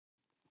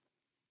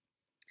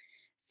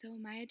So,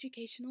 my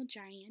educational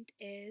giant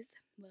is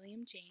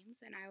William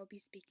James, and I will be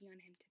speaking on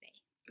him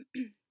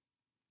today.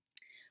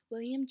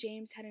 William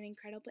James had an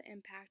incredible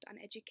impact on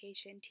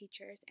education,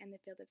 teachers, and the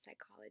field of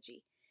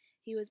psychology.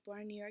 He was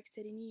born in New York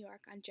City, New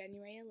York on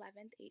January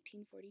 11,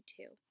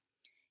 1842.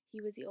 He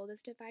was the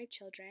oldest of 5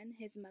 children.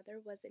 His mother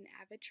was an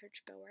avid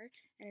churchgoer,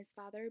 and his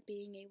father,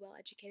 being a well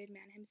educated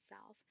man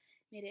himself,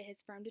 made it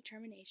his firm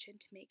determination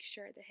to make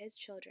sure that his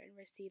children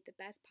received the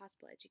best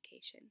possible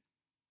education.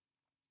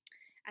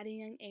 At a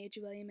young age,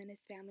 William and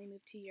his family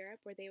moved to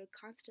Europe, where they would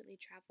constantly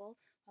travel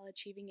while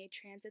achieving a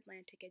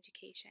transatlantic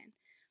education.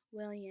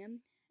 William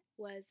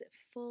was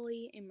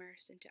fully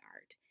immersed into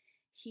art.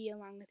 He,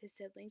 along with his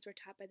siblings, were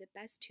taught by the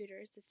best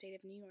tutors the state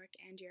of New York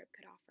and Europe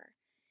could offer.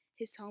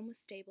 His home was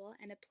stable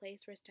and a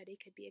place where study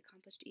could be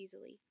accomplished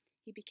easily.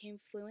 He became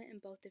fluent in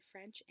both the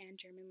French and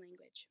German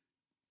language.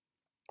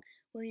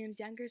 William's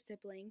younger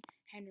sibling,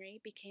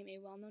 Henry, became a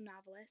well known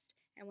novelist,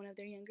 and one of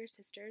their younger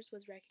sisters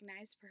was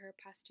recognized for her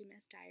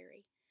posthumous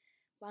diary.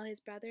 While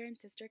his brother and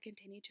sister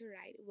continued to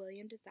write,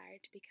 William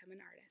desired to become an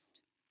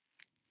artist.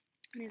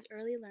 In his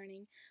early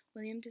learning,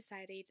 William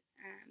decided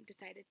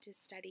to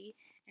study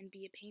and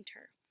be a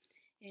painter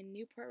in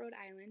Newport, Rhode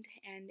Island,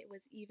 and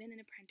was even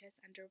an apprentice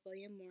under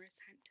William Morris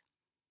Hunt.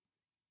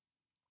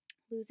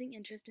 Losing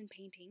interest in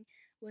painting,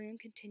 William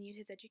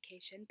continued his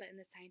education, but in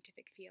the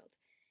scientific field.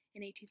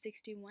 In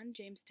 1861,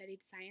 James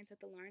studied science at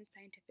the Lawrence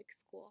Scientific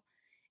School.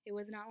 It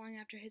was not long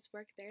after his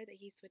work there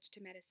that he switched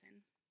to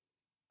medicine.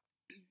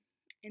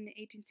 In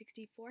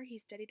 1864, he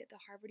studied at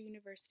the Harvard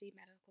University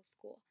Medical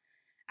School.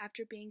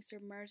 After being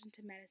submerged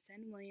into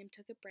medicine, William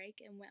took a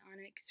break and went on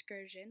an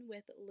excursion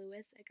with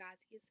Louis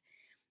Agassiz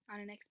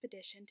on an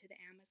expedition to the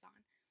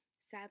Amazon.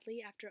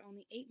 Sadly, after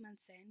only 8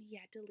 months in, he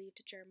had to leave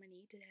to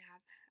Germany to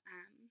have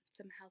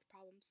some health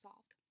problems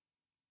solved.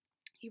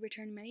 He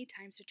returned many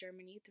times to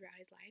Germany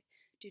throughout his life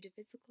due to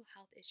physical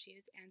health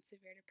issues and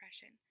severe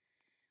depression.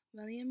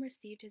 William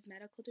received his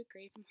medical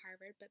degree from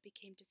Harvard but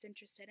became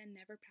disinterested and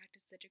never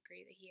practiced the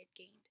degree that he had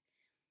gained.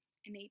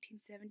 In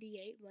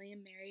 1878,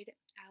 William married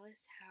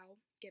Alice Howe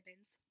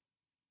Gibbons.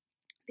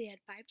 They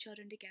had 5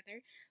 children together,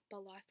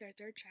 but lost their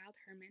third child,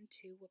 Herman,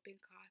 to whooping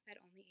cough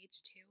at only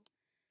age 2.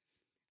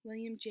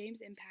 William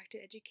James impacted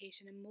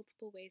education in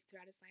multiple ways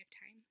throughout his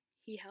lifetime.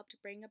 He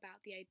helped bring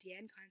about the idea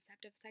and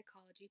concept of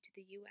psychology to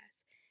the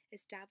U.S.,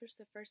 established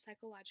the first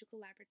psychological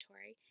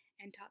laboratory,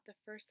 and taught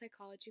the first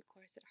psychology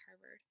course at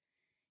Harvard.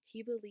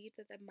 He believed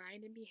that the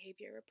mind and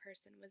behavior of a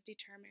person was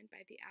determined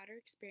by the outer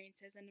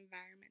experiences and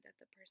environment that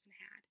the person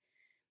had.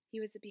 He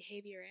was a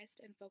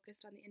behaviorist and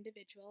focused on the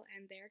individual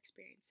and their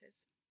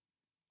experiences.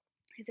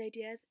 His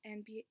ideas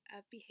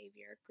of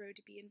behavior grew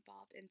to be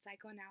involved in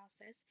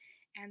psychoanalysis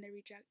and the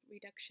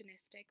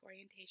reductionistic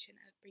orientation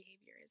of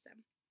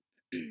behaviorism.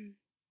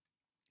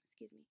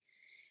 Excuse me.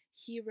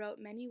 He wrote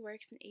many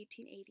works in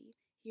 1880.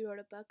 He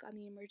wrote a book on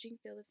the emerging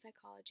field of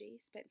psychology,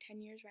 spent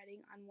 10 years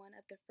writing on one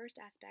of the first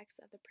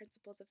aspects of the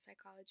principles of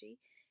psychology.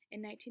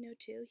 In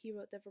 1902, he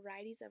wrote The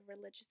Varieties of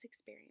Religious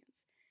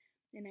Experience.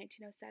 In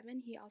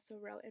 1907, he also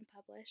wrote and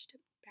published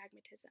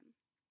Pragmatism.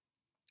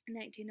 In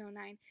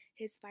 1909,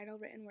 his final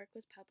written work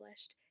was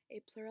published,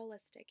 A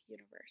Pluralistic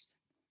Universe.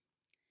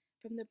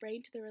 From the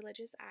brain to the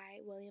religious eye,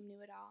 William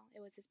knew it all.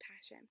 It was his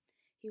passion.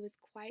 He was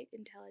quite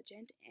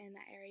intelligent in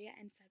that area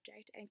and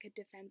subject and could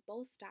defend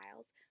both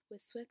styles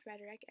with swift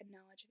rhetoric and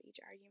knowledge of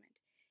each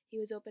argument. He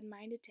was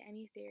open-minded to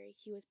any theory.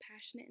 He was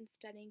passionate in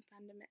studying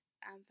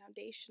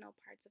foundational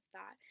parts of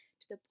thought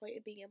to the point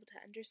of being able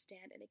to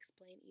understand and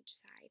explain each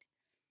side.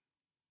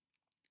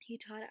 He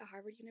taught at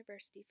Harvard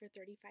University for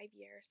 35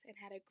 years and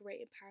had a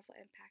great and powerful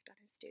impact on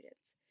his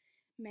students.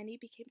 Many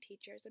became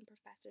teachers and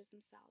professors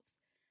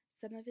themselves.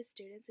 Some of his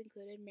students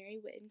included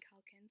Mary Whiton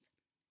Calkins,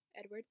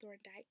 Edward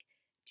Thorndike,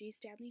 G.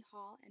 Stanley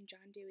Hall, and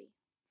John Dewey.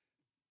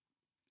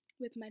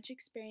 With much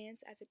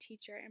experience as a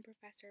teacher and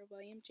professor,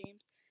 William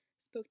James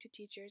spoke to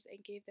teachers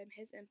and gave them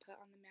his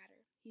input on the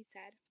matter. He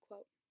said,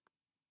 quote,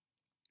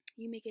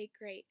 "You make a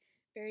great,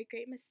 very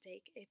great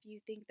mistake if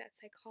you think that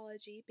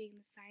psychology, being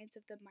the science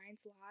of the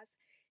mind's laws,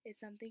 is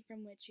something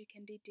from which you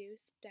can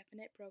deduce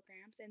definite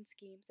programs and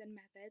schemes and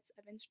methods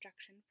of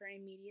instruction for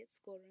immediate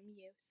schoolroom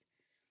use.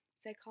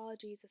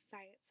 Psychology is a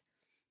science,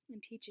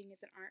 and teaching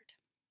is an art.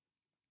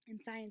 And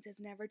sciences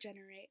never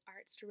generate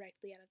arts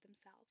directly out of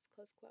themselves."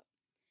 Close quote.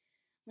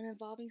 When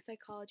involving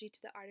psychology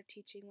to the art of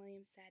teaching,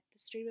 William said, "The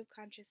stream of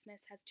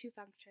consciousness has 2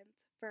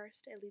 functions.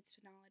 First, it leads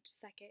to knowledge.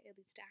 Second, it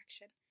leads to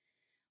action."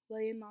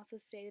 William also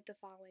stated the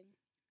following,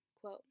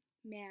 quote,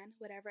 "Man,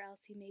 whatever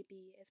else he may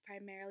be, is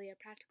primarily a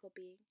practical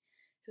being,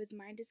 whose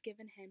mind is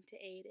given him to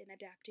aid in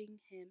adapting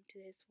him to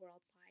this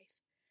world's life."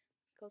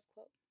 Close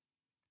quote.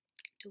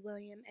 To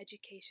William,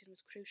 education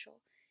was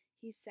crucial.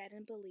 He said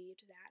and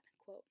believed that,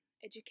 quote,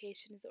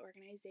 "Education is the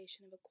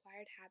organization of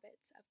acquired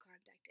habits of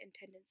conduct and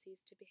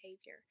tendencies to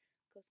behavior."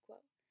 Close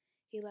quote.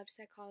 He loved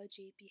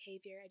psychology,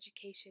 behavior,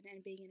 education,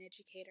 and being an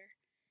educator.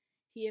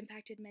 He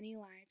impacted many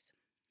lives.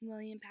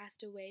 William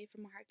passed away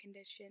from a heart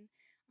condition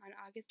on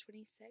August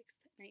 26,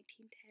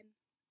 1910.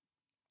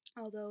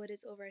 Although it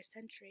is over a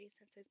century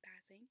since his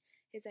passing,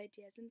 his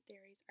ideas and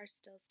theories are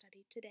still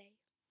studied today.